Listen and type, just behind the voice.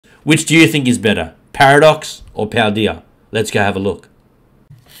Which do you think is better, Paradox or Paldea? Let's go have a look.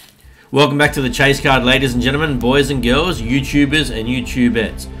 Welcome back to the Chase Card, ladies and gentlemen, boys and girls, YouTubers and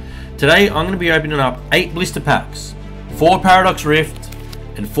YouTubettes. Today I'm going to be opening up 8 blister packs, 4 Paradox Rift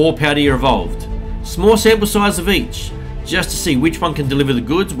and 4 Paldea Evolved. Small sample size of each, just to see which one can deliver the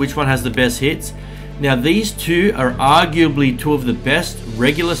goods, which one has the best hits. Now these two are arguably two of the best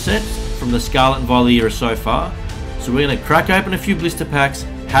regular sets from the Scarlet and Violet era so far. So we're going to crack open a few blister packs,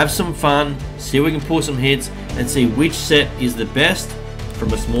 have some fun, see if we can pull some hits, and see which set is the best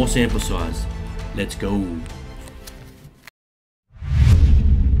from a small sample size. Let's go.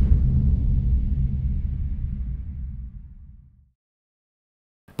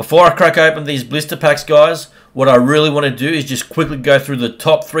 Before I crack open these blister packs, guys, what I really want to do is just quickly go through the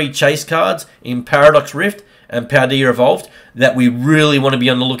top 3 chase cards in Paradox Rift and Paldea Evolved that we really want to be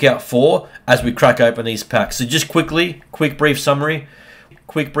on the lookout for as we crack open these packs. So just quickly, quick brief summary.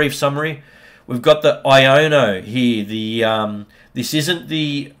 We've got the Iono here. This isn't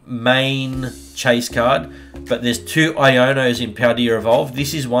the main chase card, but there's 2 Ionos in Paldea Evolved.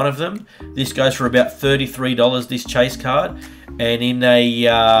 This is one of them. This goes for about $33, this chase card. And in a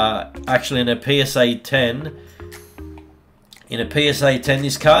actually in a PSA 10,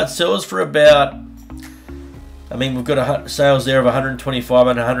 this card sells for about, I mean, we've got sales there of $125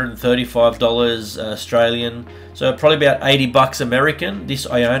 and $135 Australian, so probably about 80 bucks American. This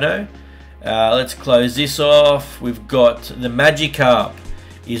Iono. Let's close this off. We've got the Magikarp,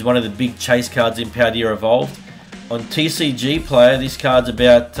 is one of the big chase cards in Paldea Evolved. On TCG Player, this card's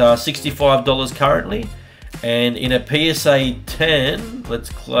about $65 currently. And in a PSA 10, let's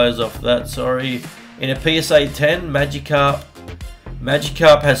close off that, sorry. In a PSA 10, Magikarp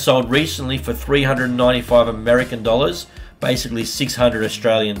has sold recently for $395 American dollars, basically 600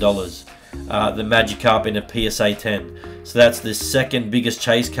 Australian dollars. The Magikarp in a PSA 10. So that's the second biggest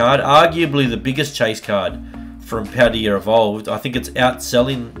chase card, arguably the biggest chase card from Paldea Evolved. I think it's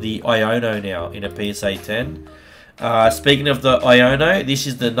outselling the Iono now in a PSA 10. Speaking of the Iono, this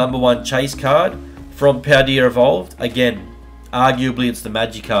is the #1 chase card from Paldea Evolved. Again, arguably it's the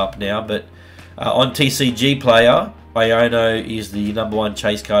Magikarp now, but on TCG Player, Iono is the #1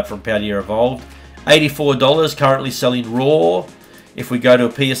 chase card from Paldea Evolved. $84 currently selling raw. If we go to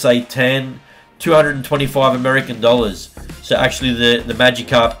a PSA 10, $225 American dollars. So actually the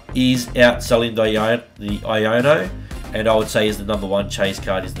Magikarp is outselling the Iono, and I would say is the #1 chase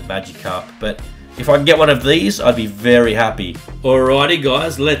card is the Magikarp. But if I can get one of these, I'd be very happy. Alrighty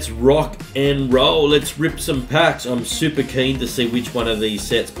guys, let's rock and roll. Let's rip some packs. I'm super keen to see which one of these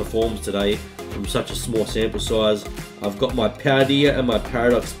sets performs today from such a small sample size. I've got my Paldea and my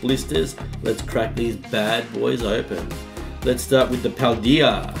Paradox blisters. Let's crack these bad boys open. Let's start with the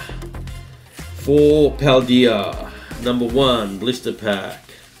Paldea. For Paldea, #1 blister pack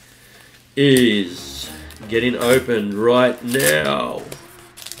is getting opened right now.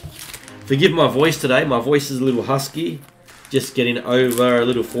 Forgive my voice today, my voice is a little husky. Just getting over a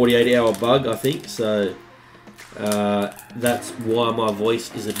little 48-hour bug, I think. So that's why my voice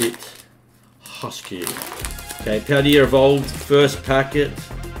is a bit husky. Okay, Paldea Evolved, first packet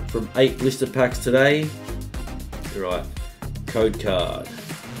from 8 blister packs today. Right, code card.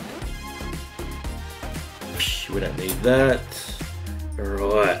 We don't need that.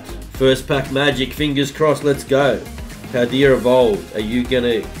 Alright, first pack magic, fingers crossed, let's go. Paldea Evolved, are you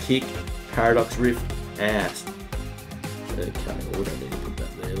gonna kick Paradox Rift ass? Okay, we don't need to put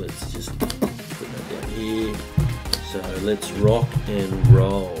that there. Let's just put that down here. So let's rock and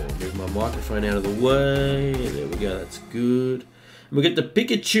roll. Move my microphone out of the way. There we go, that's good. And we get the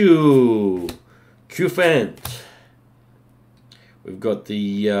Pikachu, Qfant. We've got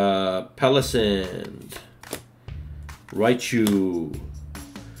the Palisand, Raichu.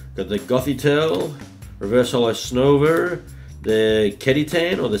 Got the Gothitelle, Reverse Holo Snover, the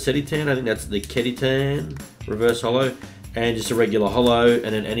Keditan, or the Seditan, I think that's the Keditan, Reverse Holo, and just a regular Holo,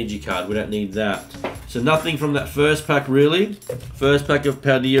 and an Energy card. We don't need that. So nothing from that first pack really. First pack of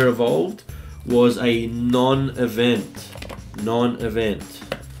Paldea Evolved was a non-event.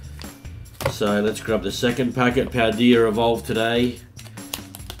 So let's grab the second packet, Paldea Evolved today.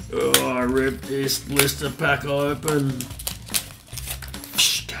 Oh, I ripped this blister pack open.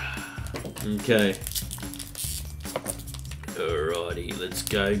 Okay. Alrighty, let's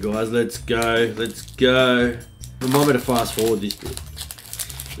go guys, let's go. Remind me to fast forward this bit.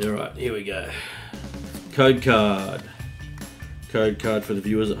 Alright, here we go. Code card. Code card for the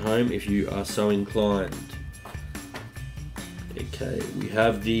viewers at home if you are so inclined. Okay, we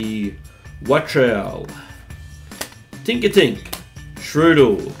have the Wattrel, Tinkatink,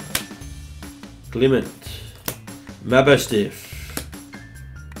 Shroodle, Glimmet, Mabostiff,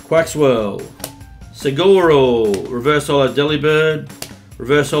 Quaxwell, Seguro, Reverse Holo Delibird,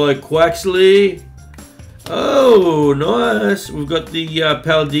 Reverse Holo Quaxley. Oh, nice. We've got the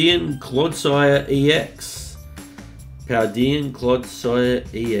Paldean Clodsire EX. Paldean Clodsire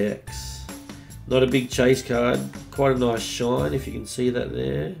EX. Not a big chase card. Quite a nice shine, if you can see that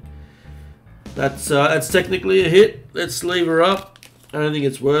there. That's technically a hit. Let's leave her up. I don't think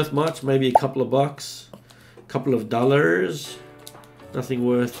it's worth much. Maybe a couple of bucks. A couple of dollars. Nothing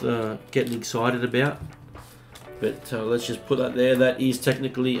worth getting excited about. But let's just put that there. That is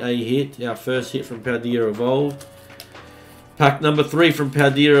technically a hit. Our first hit from Paldea Evolved. Pack number 3 from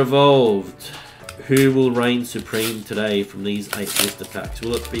Paldea Evolved. Who will reign supreme today from these 8 blister packs?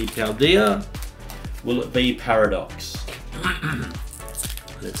 Will it be Paldea? Will it be Paradox?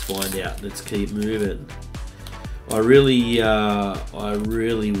 Let's find out. Let's keep moving. I really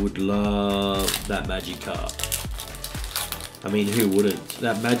would love that Magikarp. I mean, who wouldn't?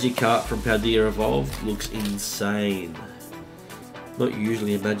 That Magikarp from Paldea Evolved looks insane. Not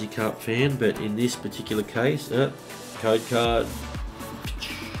usually a Magikarp fan, but in this particular case, code card.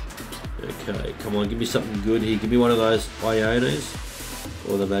 Okay, come on, give me something good here. Give me one of those Ionas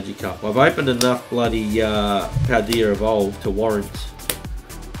or the Magikarp. I've opened enough bloody Paldea Evolved to warrant,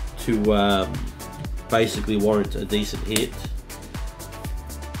 basically warrant a decent hit.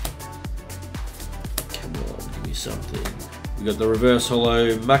 Come on, give me something. We got the Reverse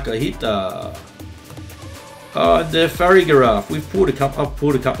Holo Makahita. Oh, and the Farigiraf. I've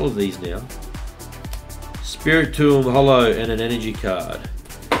pulled a couple of these now. Spiritomb Holo and an energy card.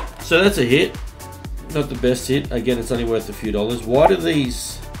 So that's a hit. Not the best hit. Again, it's only worth a few dollars. Why do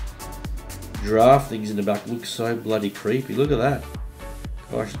these draft things in the back look so bloody creepy? Look at that.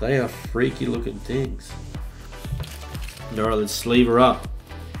 Gosh, they are freaky looking things. Alright, let's sleeve her up.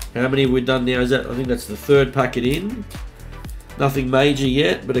 How many have we done now? Is that? I think that's the 3rd packet in. Nothing major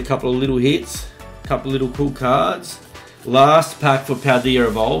yet, but a couple of little hits. A couple of little cool cards. Last pack for Paldea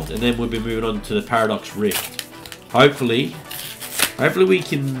Evolved, and then we'll be moving on to the Paradox Rift. Hopefully we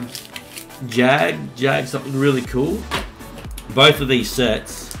can jag something really cool. Both of these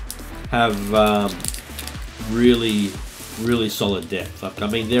sets have really solid depth. Like, I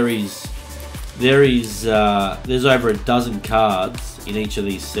mean, there's over a dozen cards in each of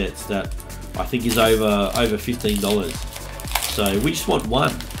these sets that I think is over $15. So we just want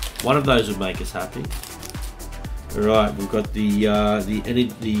one. One of those would make us happy. All right, we've got the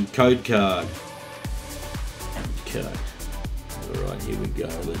code card. Okay. All right, here we go.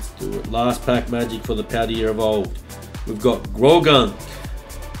 Let's do it. Last pack magic for the Paldea Evolved. We've got Grogunk,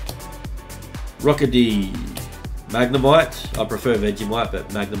 Rockadee, Magnemite. I prefer Vegemite, but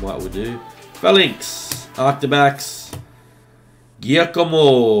Magnemite will do. Phalanx, Arctibax,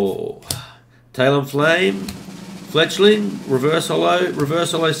 Giacomo, Talonflame, Fletchling, Reverse Holo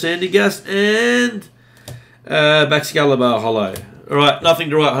Sandygast, and Baxcalibur Holo. Alright, nothing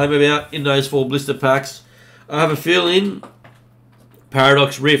to write home about in those 4 blister packs. I have a feeling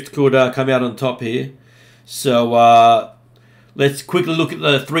Paradox Rift could come out on top here. So let's quickly look at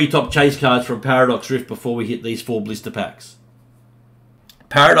the 3 top chase cards from Paradox Rift before we hit these 4 blister packs.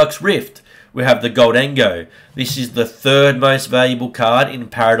 Paradox Rift, we have the Goldengo. This is the 3rd most valuable card in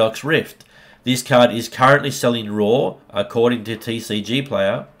Paradox Rift. This card is currently selling raw, according to TCG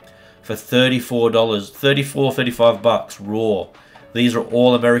Player, for $34, 35 bucks raw. These are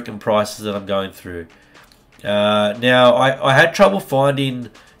all American prices that I'm going through. Now, I had trouble finding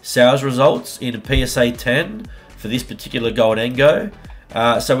sales results in PSA 10 for this particular Goldengo.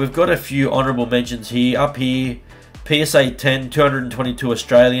 So we've got a few honourable mentions here. Up here, PSA 10, 222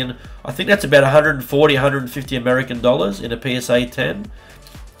 Australian. I think that's about 140, 150 American dollars in a PSA 10.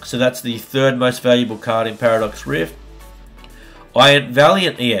 So that's the 3rd most valuable card in Paradox Rift. Iron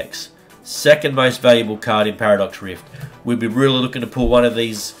Valiant EX, 2nd most valuable card in Paradox Rift. We'd be really looking to pull one of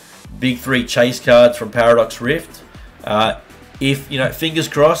these big 3 chase cards from Paradox Rift. If, you know, fingers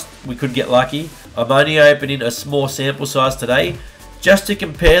crossed, we could get lucky. I'm only opening a small sample size today just to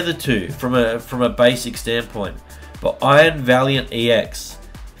compare the two from a basic standpoint. But Iron Valiant EX,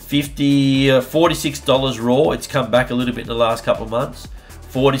 $46 raw. It's come back a little bit in the last couple of months.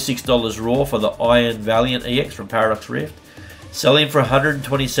 $46 raw for the Iron Valiant EX from Paradox Rift. Selling for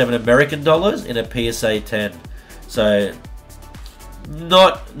 127 American dollars in a PSA 10. So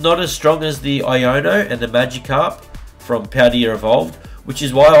not as strong as the Iono and the Magikarp from Paldea Evolved, which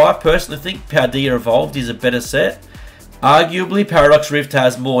is why I personally think Paldea Evolved is a better set. Arguably, Paradox Rift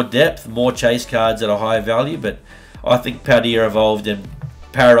has more depth, more chase cards at a higher value, but I think Paldea Evolved and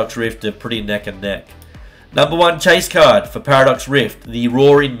Paradox Rift are pretty neck and neck. Number 1 chase card for Paradox Rift, the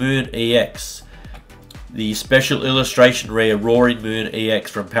Roaring Moon EX. The special illustration rare Roaring Moon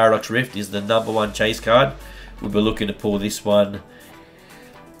EX from Paradox Rift is the #1 chase card. We'll be looking to pull this one.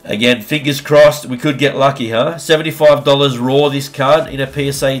 Again, fingers crossed, we could get lucky, huh? $75 raw this card in a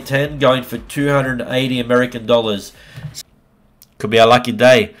PSA 10, going for 280 American dollars. Could be our lucky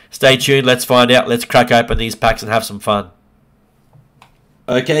day. Stay tuned, let's find out. Let's crack open these packs and have some fun.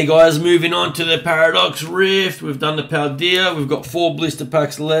 Okay guys, moving on to the Paradox Rift. We've done the Paldea. We've got 4 blister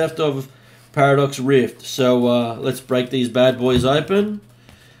packs left of Paradox Rift. So let's break these bad boys open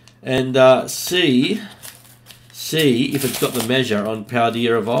and see if it's got the measure on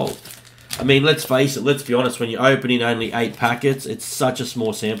Paldea Evolved. I mean, let's face it, let's be honest, when you're opening only 8 packets, it's such a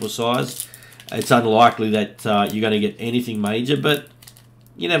small sample size. It's unlikely that you're going to get anything major, but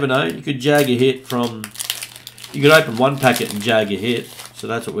you never know. You could jag a hit from... You could open 1 packet and jag a hit. So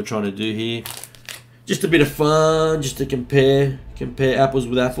that's what we're trying to do here. Just a bit of fun, just to compare apples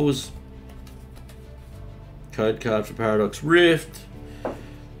with apples. Code card for Paradox Rift.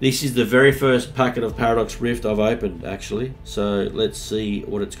 This is the very first packet of Paradox Rift I've opened, actually. So let's see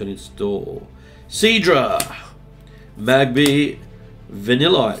what it's going to store. Seadra, Magby,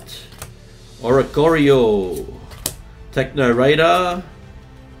 Vanillite, Oricorio, Techno Radar.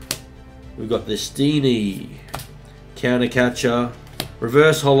 We've got the Steenie, Countercatcher,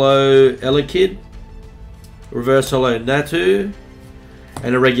 Reverse Holo Elekid, Reverse Holo Natu,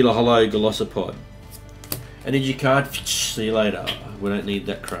 and a regular Holo Glossopod. Energy card, see you later. We don't need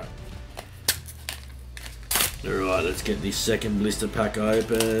that crap. Alright, let's get this second blister pack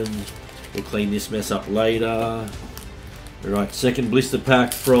open. We'll clean this mess up later. Alright, second blister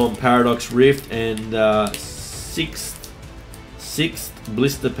pack from Paradox Rift and sixth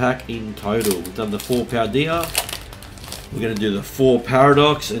blister pack in total. We've done the 4 Paldea. We're going to do the 4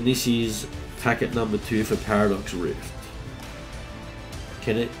 Paradox, and this is packet number 2 for Paradox Rift.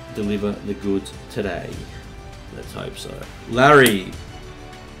 Can it deliver the goods today? Let's hope so. Larry,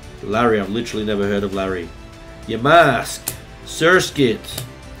 I've literally never heard of Larry. Yamask, Surskit,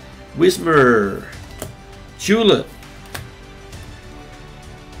 Whismer, Tulip.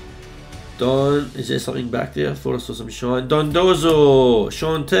 Don, is there something back there? I thought I saw some shine. Dondozo,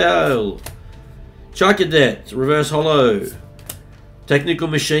 Chantel, Charcadet, Reverse Holo, Technical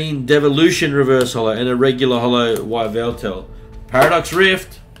Machine, Devolution Reverse Holo, and a regular Holo Yveltal. Paradox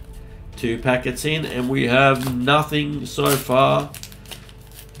Rift, 2 packets in, and we have nothing so far.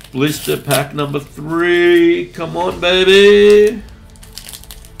 Blister pack number 3. Come on, baby.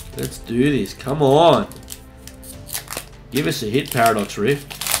 Let's do this. Come on. Give us a hit, Paradox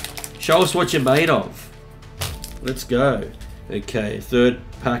Rift. Show us what you're made of. Let's go. Okay, 3rd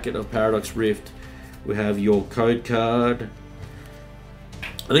packet of Paradox Rift. We have your code card.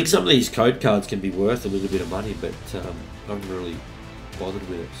 I think some of these code cards can be worth a little bit of money, but I haven't really bothered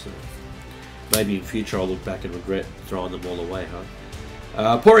with it. So maybe in future I'll look back and regret throwing them all away,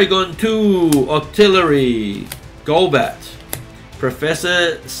 huh? Porygon 2, Octillery, Golbat,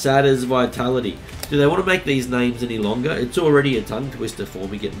 Professor Sada's Vitality. Do they want to make these names any longer? It's already a tongue twister for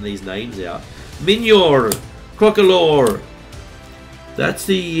me getting these names out. Minior, Crocolore. That's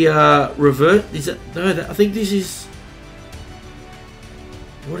the revert. Is it? No, I think this is.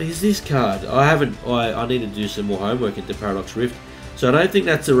 What is this card? I haven't. I need to do some more homework into Paradox Rift. So I don't think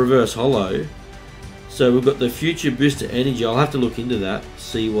that's a reverse holo. So we've got the Future Booster Energy. I'll have to look into that.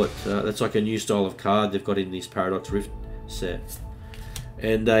 See what. That's like a new style of card they've got in this Paradox Rift set.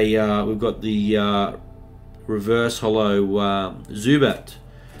 And we've got the reverse holo Zubat.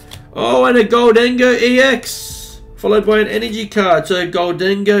 Oh, and a Goldengo EX. Followed by an energy card. So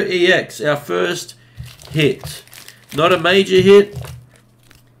Goldengo EX, our first hit. Not a major hit.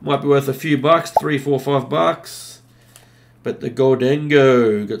 Might be worth a few bucks, $3, $4, $5. But the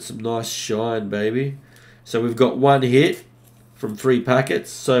Goldengo got some nice shine, baby. So we've got 1 hit from 3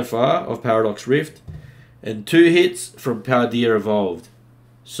 packets so far of Paradox Rift. And 2 hits from Paldea Evolved.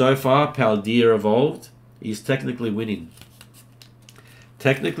 So far, Paldea Evolved is technically winning.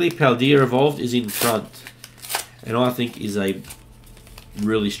 Technically, Paldea Evolved is in front. And I think is a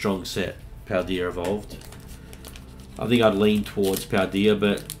really strong set, Paldea Evolved. I think I'd lean towards Paldea,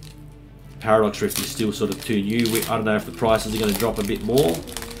 but Paradox Rift is still sort of too new. I don't know if the prices are going to drop a bit more.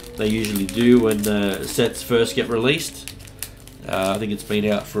 They usually do when the sets first get released. I think it's been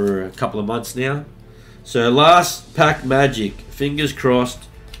out for a couple of months now. So last pack magic, fingers crossed.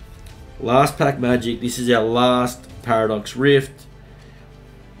 Last pack magic. This is our last Paradox Rift.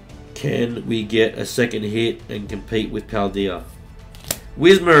 Can we get a second hit and compete with Paldea?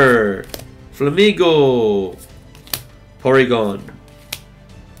 Whismer, Flamigo, Porygon,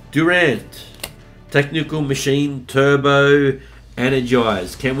 Durant, Technical Machine, Turbo,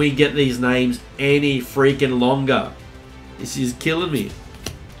 Energize. Can we get these names any freaking longer? This is killing me.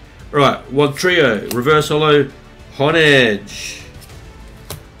 Right, one trio. Reverse Holo. Honedge.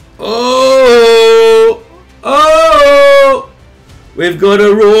 Oh! Oh! We've got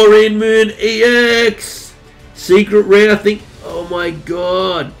a Roaring Moon EX. Secret rare, I think. Oh my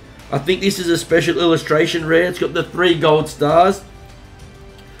god. I think this is a special illustration rare. It's got the 3 gold stars.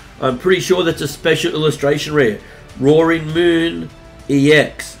 I'm pretty sure that's a special illustration rare. Roaring Moon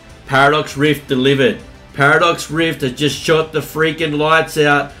EX. Paradox Rift delivered. Paradox Rift has just shot the freaking lights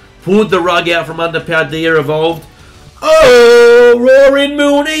out. Pulled the rug out from under Paldea Evolved. Oh, Roaring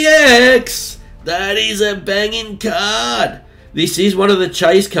Moon EX. That is a banging card. This is one of the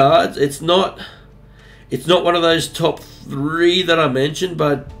chase cards. It's not one of those top 3 that I mentioned,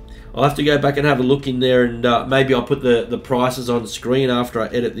 but I'll have to go back and have a look in there, and maybe I'll put the prices on screen after I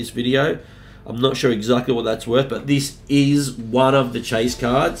edit this video. I'm not sure exactly what that's worth, but this is one of the chase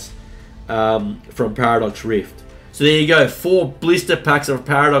cards from Paradox Rift. So there you go, 4 blister packs of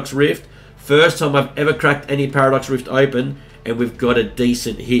Paradox Rift. First time I've ever cracked any Paradox Rift open, and we've got a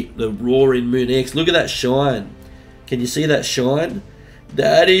decent hit. The Roaring Moon X. Look at that shine. Can you see that shine?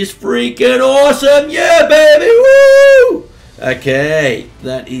 That is freaking awesome. Yeah, baby. Woo! Okay,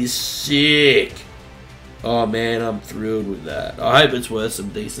 that is sick. Oh, man, I'm thrilled with that. I hope it's worth some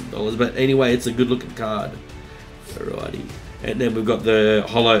decent dollars. But anyway, it's a good-looking card. Alrighty. And then we've got the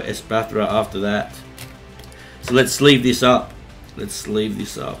Holo Espathra after that. So let's sleeve this up. Let's sleeve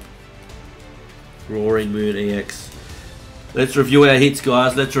this up. Roaring Moon EX. Let's review our hits,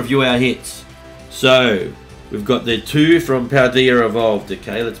 guys. Let's review our hits. So, we've got the 2 from Paldea Evolved.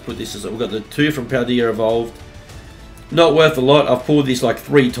 Okay, let's put this as... We've got the 2 from Paldea Evolved. Not worth a lot. I've pulled this like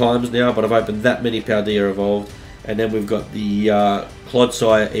 3 times now, but I've opened that many Paldea Evolved. And then we've got the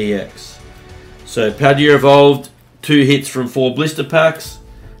Clodsire EX. So, Paldea Evolved, 2 hits from 4 blister packs.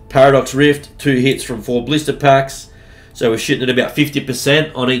 Paradox Rift, 2 hits from 4 blister packs. So we're shooting at about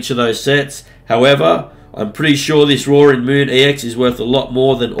 50% on each of those sets. However, I'm pretty sure this Roaring Moon EX is worth a lot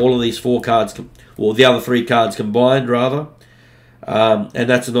more than all of these 4 cards, or the other 3 cards combined, rather. And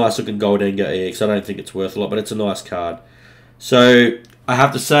that's a nice looking Goldenga EX. I don't think it's worth a lot, but it's a nice card. So, I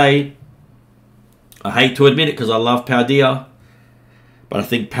have to say, I hate to admit it because I love Paldea, but I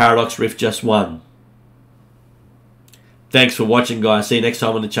think Paradox Rift just won. Thanks for watching, guys. See you next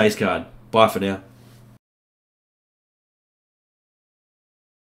time on the Chase Card. Bye for now.